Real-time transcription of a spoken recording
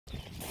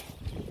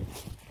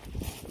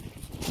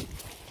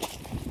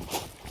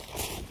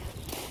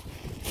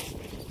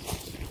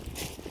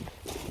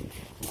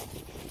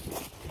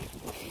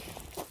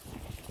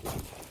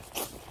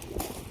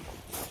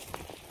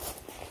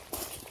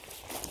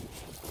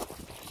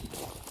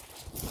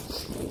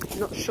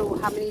not sure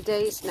how many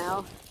days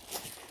now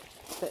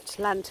that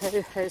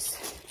Lanto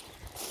has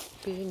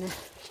been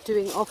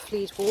doing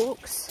off-lead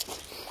walks.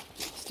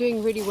 He's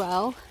doing really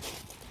well.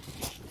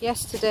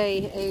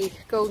 Yesterday a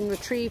golden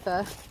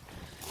retriever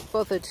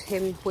bothered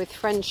him with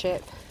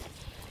friendship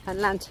and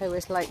Lanto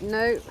was like,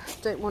 no,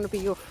 don't want to be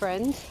your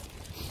friend.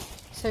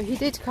 So he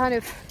did kind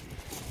of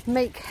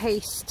make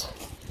haste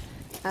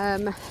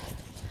and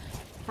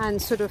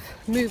sort of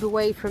move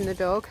away from the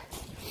dog.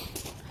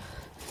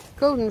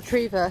 Golden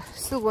retriever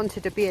still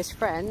wanted to be his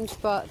friend,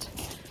 but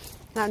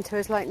Lanto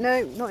was like,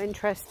 no, not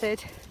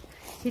interested.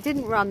 He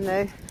didn't run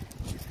though.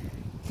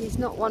 He's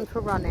not one for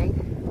running.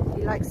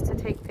 He likes to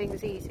take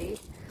things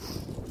easy.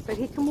 But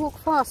he can walk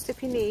fast if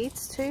he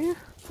needs to,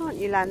 can't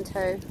you,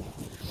 Lanto?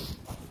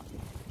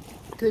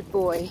 Good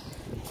boy.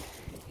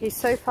 He's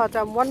so far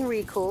done one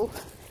recall,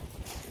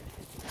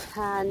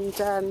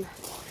 and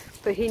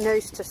but he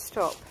knows to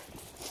stop.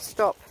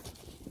 Stop.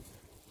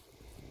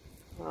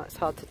 Well, it's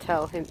hard to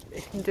tell him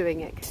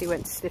doing it because he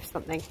went to sniff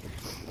something.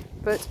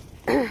 But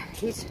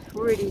he's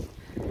really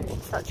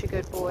such a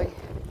good boy.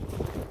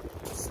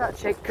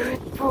 Such a good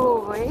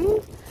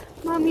boy.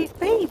 Mummy's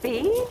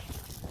baby.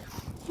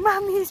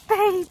 Mummy's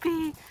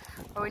baby.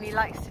 Oh, and he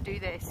likes to do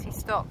this. He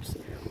stops,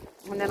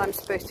 and then I'm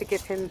supposed to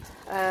give him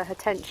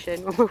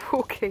attention when we're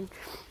walking.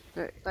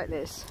 Look, like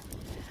this.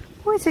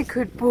 What's a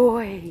good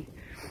boy?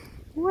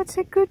 What's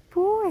a good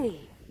boy?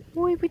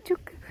 Boy, we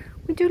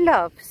do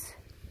loves.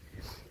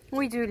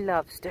 We do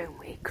loves, don't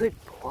we? Good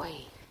boy.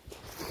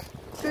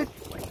 Good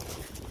boy.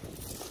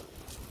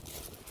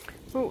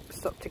 Oh,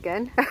 stopped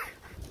again.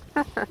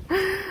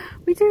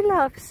 We do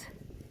loves.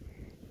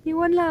 You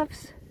want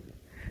loves?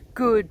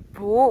 Good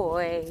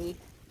boy.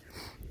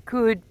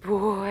 Good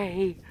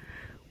boy.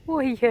 Oh,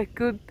 you're a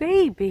good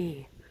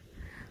baby.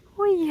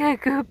 Oh, you're a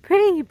good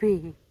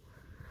baby.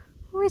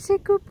 Oh, it's a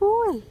good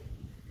boy.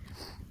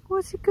 Oh,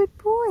 it's a good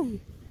boy.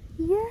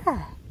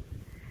 Yeah.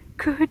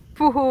 Good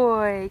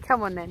boy.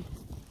 Come on then.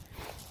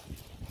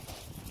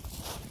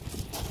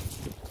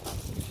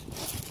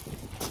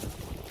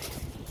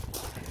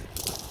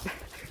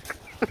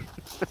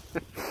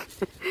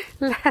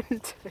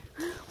 Lanto,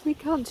 we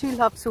can't do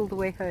loves all the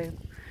way home.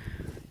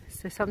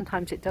 So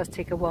sometimes it does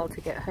take a while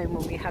to get home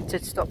when we have to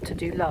stop to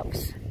do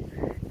loves.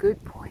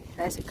 Good boy.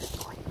 There's a good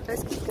boy.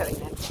 Let's keep going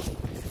then.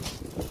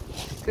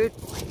 Good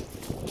boy.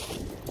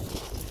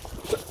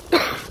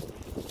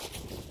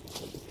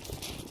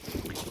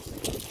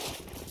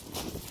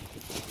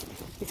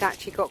 He's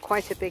actually got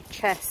quite a big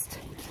chest.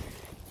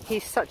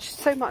 He's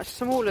so much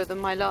smaller than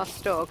my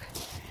last dog,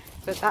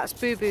 but that's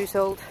Boo Boo's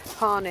old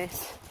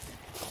harness,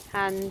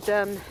 and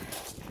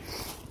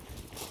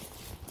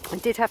I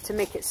did have to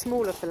make it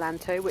smaller for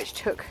Lanto, which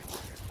took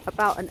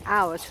about an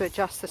hour to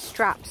adjust the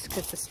straps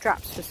because the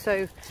straps were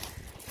so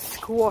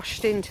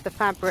squashed into the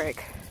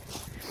fabric.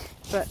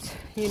 But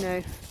you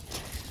know,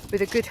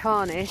 with a good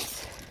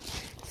harness,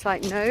 it's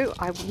like, no,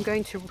 I'm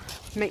going to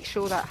make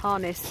sure that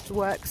harness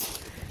works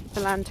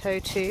for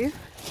Lanto too.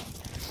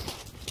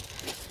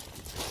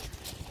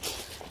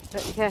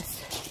 But yes,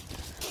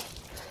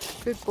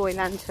 good boy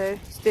Lanto,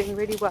 he's doing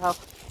really well.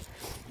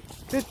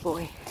 Good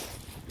boy.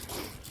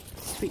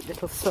 Sweet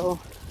little soul.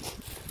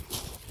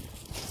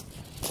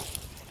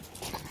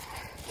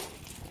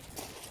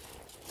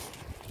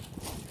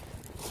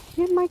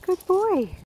 You're my good boy.